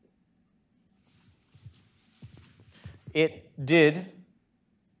it did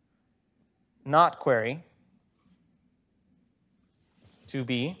not query to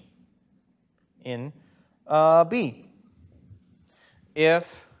be in B.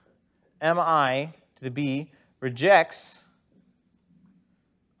 If MI to the B rejects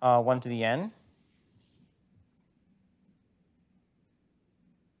 1 to the n.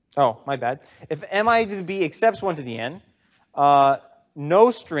 Oh, my bad. If MI to the B accepts 1 to the n, no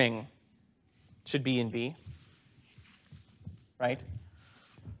string should be in B, right?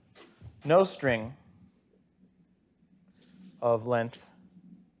 No string of length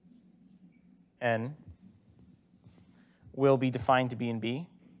n will be defined to be in B.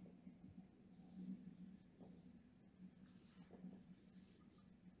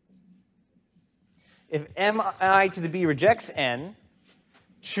 If MI to the B rejects n,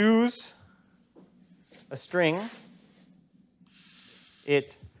 choose a string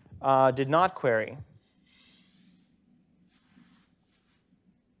it did not query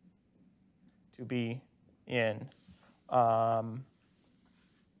to be in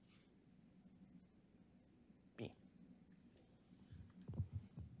B.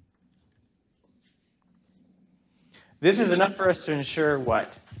 This is enough for us to ensure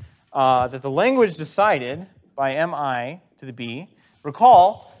what? That the language decided by MI to the B.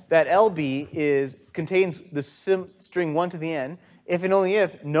 Recall that LB contains the string 1 to the n if and only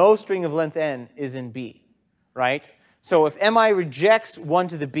if no string of length n is in B, right? So if MI rejects 1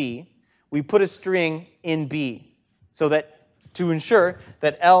 to the B, we put a string in B so that to ensure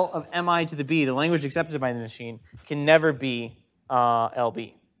that L of MI to the B, the language accepted by the machine, can never be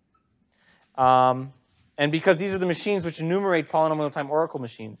LB. And because these are the machines which enumerate polynomial time oracle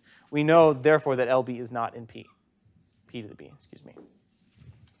machines, we know, therefore, that LB is not in P. P to the B, excuse me.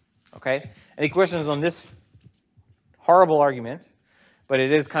 Okay? Any questions on this horrible argument? But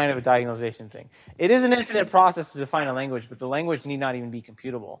it is kind of a diagonalization thing. It is an infinite process to define a language, but the language need not even be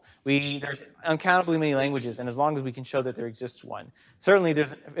computable. There's uncountably many languages, and as long as we can show that there exists one. Certainly,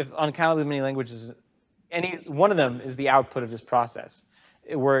 if uncountably many languages, any one of them is the output of this process,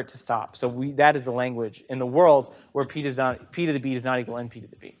 were it to stop. So that is the language in the world where P to the B does not equal NP to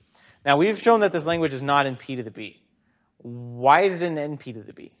the B. Now, we've shown that this language is not in P to the B. Why is it in NP to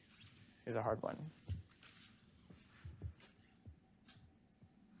the B? Is a hard one.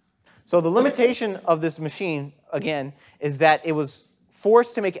 So the limitation of this machine, again, is that it was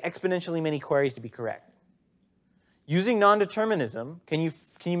forced to make exponentially many queries to be correct. Using non-determinism, can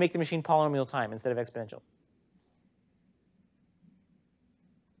you make the machine polynomial time instead of exponential?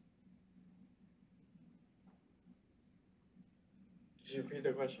 Could you repeat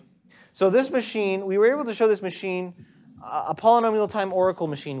the question? So this machine, we were able to show this machine, a polynomial time oracle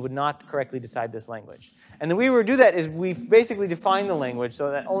machine would not correctly decide this language. And the way we would do that is we've basically defined the language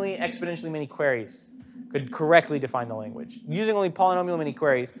so that only exponentially many queries could correctly define the language. Using only polynomial many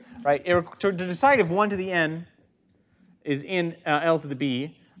queries, right? To decide if 1 to the n is in L to the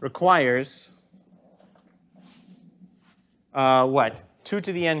B requires what? 2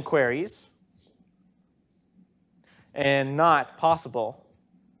 to the n queries, and not possible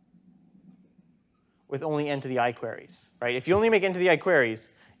with only n to the I queries, right? If you only make n to the I queries,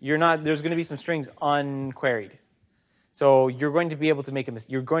 there's going to be some strings unqueried. So you're going to be able to make a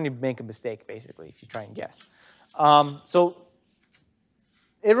mistake, basically, if you try and guess. So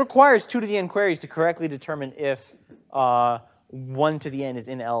it requires 2 to the n queries to correctly determine if 1 to the n is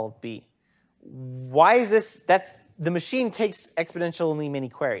in L18B. Why is this? The machine takes exponentially many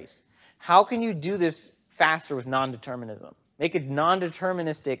queries. How can you do this faster with non-determinism? Make a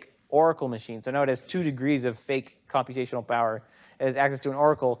non-deterministic oracle machine. So now it has 2 degrees of fake computational power. It has access to an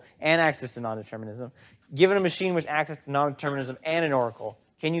oracle and access to non-determinism. Given a machine with access to non-determinism and an oracle,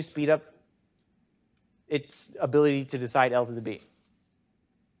 can you speed up its ability to decide L to the B?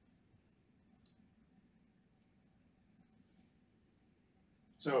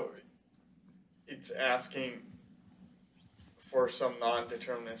 So it's asking for some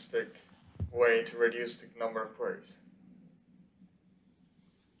non-deterministic way to reduce the number of queries.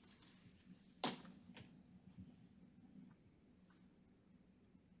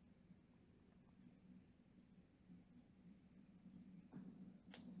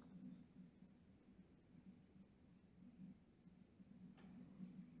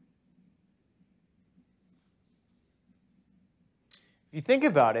 If you think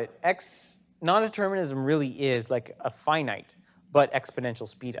about it, non-determinism really is like a finite but exponential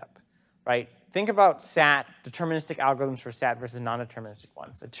speedup, right? Think about SAT, deterministic algorithms for SAT versus non-deterministic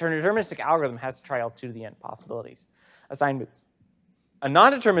ones. A deterministic algorithm has to try L2 to the n possibilities, assignments. A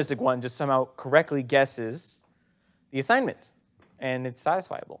non-deterministic one just somehow correctly guesses the assignment, and it's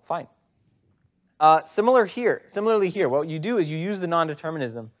satisfiable, fine. Similarly here, what you do is you use the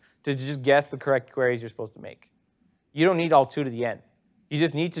non-determinism to just guess the correct queries you're supposed to make. You don't need all 2 to the n. You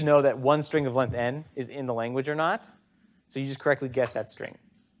just need to know that one string of length n is in the language or not. So you just correctly guess that string.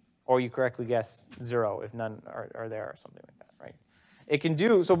 Or you correctly guess 0 if none are there or something like that, right? It can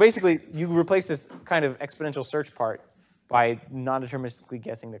do, so basically you replace this kind of exponential search part by non-deterministically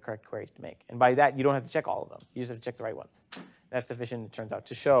guessing the correct queries to make. And by that, you don't have to check all of them. You just have to check the right ones. That's sufficient, it turns out,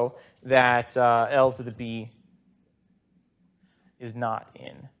 to show that L to the B is not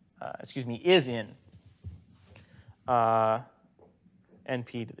in, is in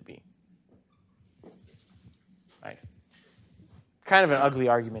NP to the B. Right. Kind of an ugly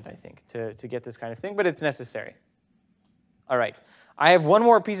argument, I think, to get this kind of thing, but it's necessary. All right. I have one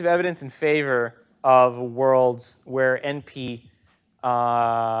more piece of evidence in favor of worlds where NP,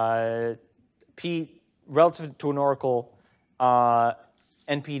 P relative to an oracle,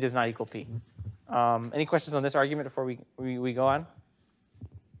 NP does not equal P. Any questions on this argument before we go on?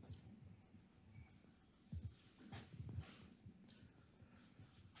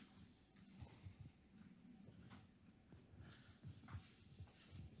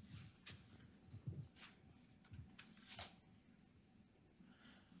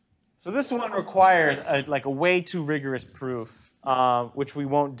 So this one requires like a way too rigorous proof, which we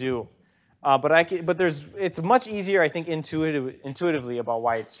won't do. It's much easier, I think, intuitively about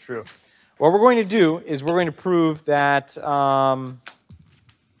why it's true. What we're going to do is we're going to prove that for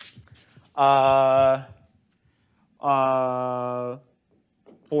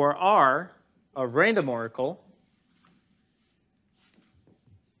R, a random oracle,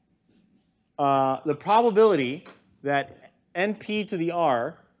 the probability that NP to the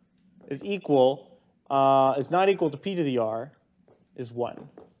R is not equal to P to the R is 1.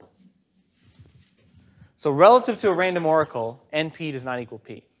 So relative to a random oracle, NP does not equal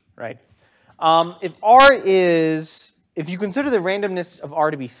P, right? If you consider the randomness of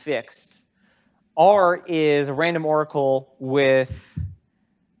R to be fixed, R is a random oracle with,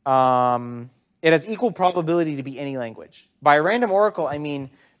 it has equal probability to be any language. By a random oracle, I mean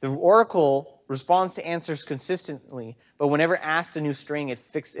the oracle responds to answers consistently, but whenever asked a new string, it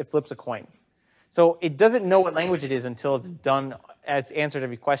flips a coin. So it doesn't know what language it is until it's answered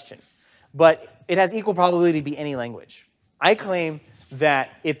every question. But it has equal probability to be any language. I claim that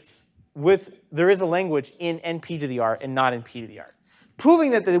there is a language in NP to the R and not in P to the R.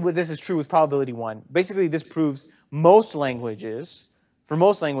 Proving that this is true with probability 1, basically this proves for most languages,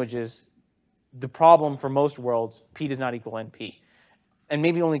 the problem for most worlds, P does not equal NP. And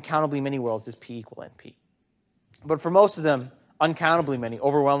maybe only countably many worlds does P equal NP. But for most of them, uncountably many,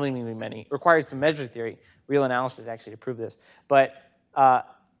 overwhelmingly many, requires some measure theory, real analysis actually to prove this. But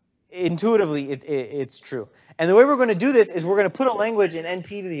intuitively, it's true. And the way we're going to do this is we're going to put a language in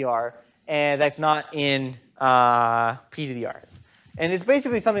NP to the R, and that's not in P to the R. And it's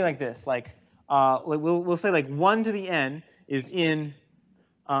basically something like this. Like we'll say like 1 to the n is in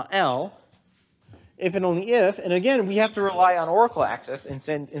L, if and only if, and again, we have to rely on oracle access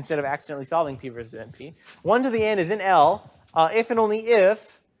instead of accidentally solving P versus NP. 1 to the n is in L, if and only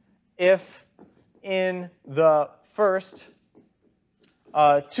if in the first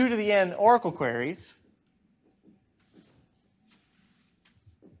 2 to the n oracle queries,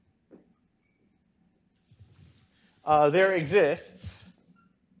 there exists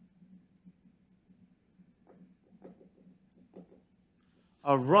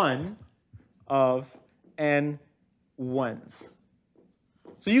a run of n ones.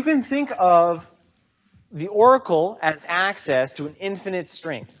 So you can think of the oracle as access to an infinite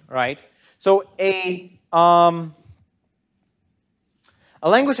string, right? So a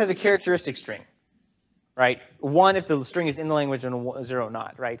language has a characteristic string, right? 1 if the string is in the language and 0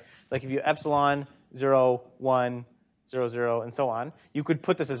 not, right? Like if you epsilon 0, 1, 0, 0, and so on, you could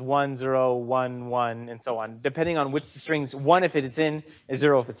put this as 1, 0, 1, 1, and so on, depending on which the strings, 1 if it's in, is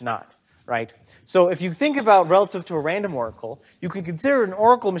 0 if it's not, right? So if you think about relative to a random oracle, you can consider an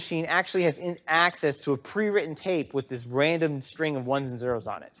oracle machine actually has access to a pre-written tape with this random string of 1s and 0s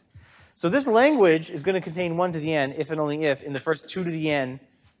on it. So this language is going to contain 1 to the n if and only if in the first 2 to the n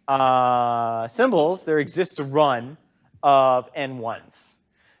symbols there exists a run of n ones.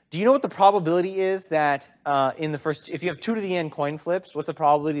 Do you know what the probability is that in the first, if you have 2 to the n coin flips, what's the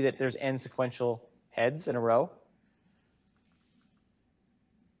probability that there's n sequential heads in a row?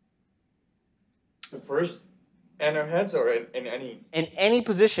 The first n are heads, or in any? In any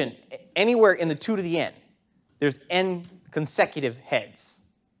position, anywhere in the 2 to the n, there's n consecutive heads.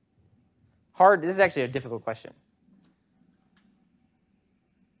 Hard, this is actually a difficult question.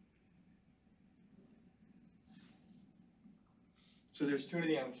 So there's 2 to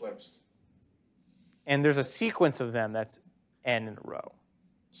the n flips. And there's a sequence of them that's n in a row.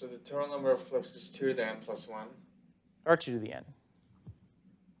 So the total number of flips is 2 to the n plus 1. Or 2 to the n.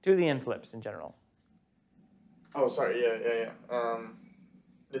 2 to the n flips in general. Oh, sorry, yeah.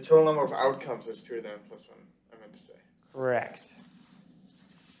 The total number of outcomes is 2 to the n plus 1, I meant to say. Correct.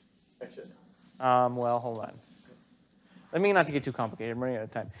 Actually. Well, hold on. Let me not to get too complicated. I'm running out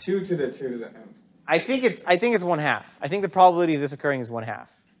of time. 2 to the n. I think it's 1/2. I think the probability of this occurring is 1/2.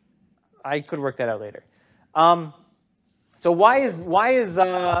 I could work that out later. So why is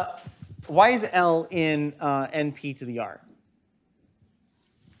L in NP to the R?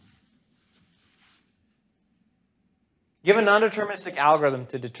 Give a non-deterministic algorithm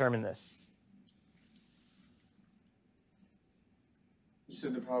to determine this. You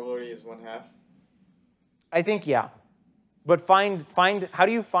said the probability is 1/2? I think, yeah. But how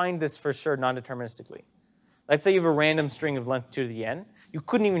do you find this for sure non-deterministically? Let's say you have a random string of length 2 to the n. You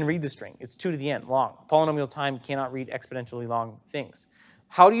couldn't even read the string. It's 2 to the n, long. Polynomial time cannot read exponentially long things.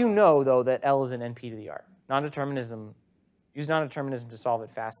 How do you know, though, that L is in NP to the R? Non-determinism, use non-determinism to solve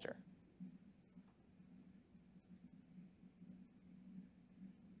it faster.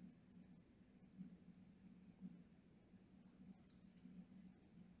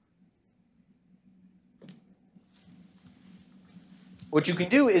 What you can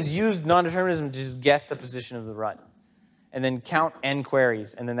do is use non-determinism to just guess the position of the run, and then count n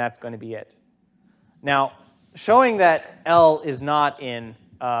queries, and then that's going to be it. Now, showing that L is not in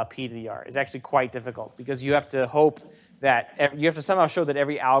P to the R is actually quite difficult, because you have to hope that, you have to somehow show that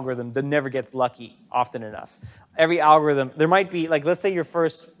every algorithm never gets lucky often enough. Every algorithm, there might be, like, let's say your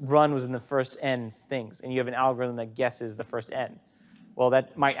first run was in the first n things, and you have an algorithm that guesses the first n. Well,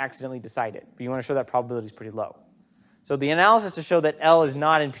 that might accidentally decide it, but you want to show that probability is pretty low. So the analysis to show that L is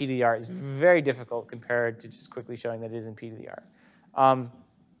not in P to the R is very difficult compared to just quickly showing that it is in P to the R.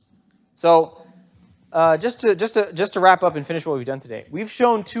 Just to wrap up and finish what we've done today, we've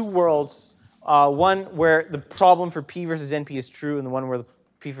shown two worlds, one where the problem for P versus NP is true, and the one where the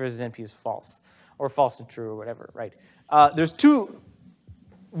P versus NP is false, or false and true, or whatever, right? There's two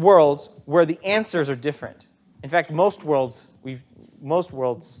worlds where the answers are different. In fact, most worlds,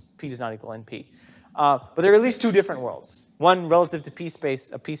 P does not equal NP. But there are at least two different worlds. One relative to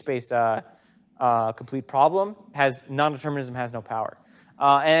P-space, a P-space complete problem, has non-determinism has no power.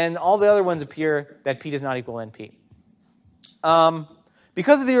 And all the other ones appear that P does not equal NP.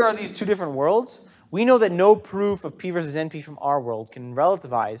 Because there are these two different worlds, we know that no proof of P versus NP from our world can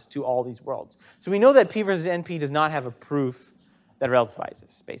relativize to all these worlds. So we know that P versus NP does not have a proof that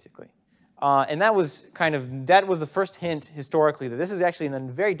relativizes, basically. And that was the first hint historically that this is actually a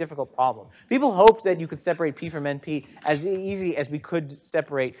very difficult problem. People hoped that you could separate P from NP as easy as we could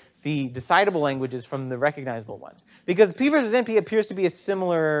separate the decidable languages from the recognizable ones. Because P versus NP appears to be a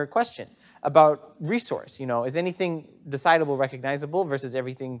similar question about resource. You know, is anything decidable recognizable versus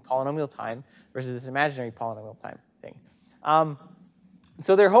everything polynomial time versus this imaginary polynomial time thing.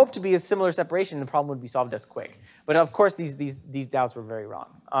 So there hoped to be a similar separation, and the problem would be solved as quick. But of course, these doubts were very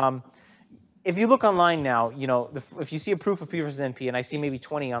wrong. if you look online now, you know, if you see a proof of P versus NP, and I see maybe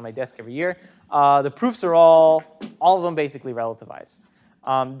 20 on my desk every year, the proofs are all of them basically relativize.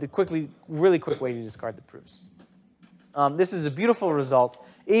 Really quick way to discard the proofs. This is a beautiful result,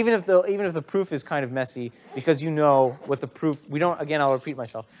 even if the proof is kind of messy, because you know what the proof. We don't. Again, I'll repeat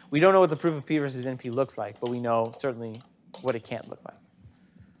myself. We don't know what the proof of P versus NP looks like, but we know certainly what it can't look like.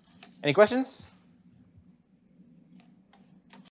 Any questions?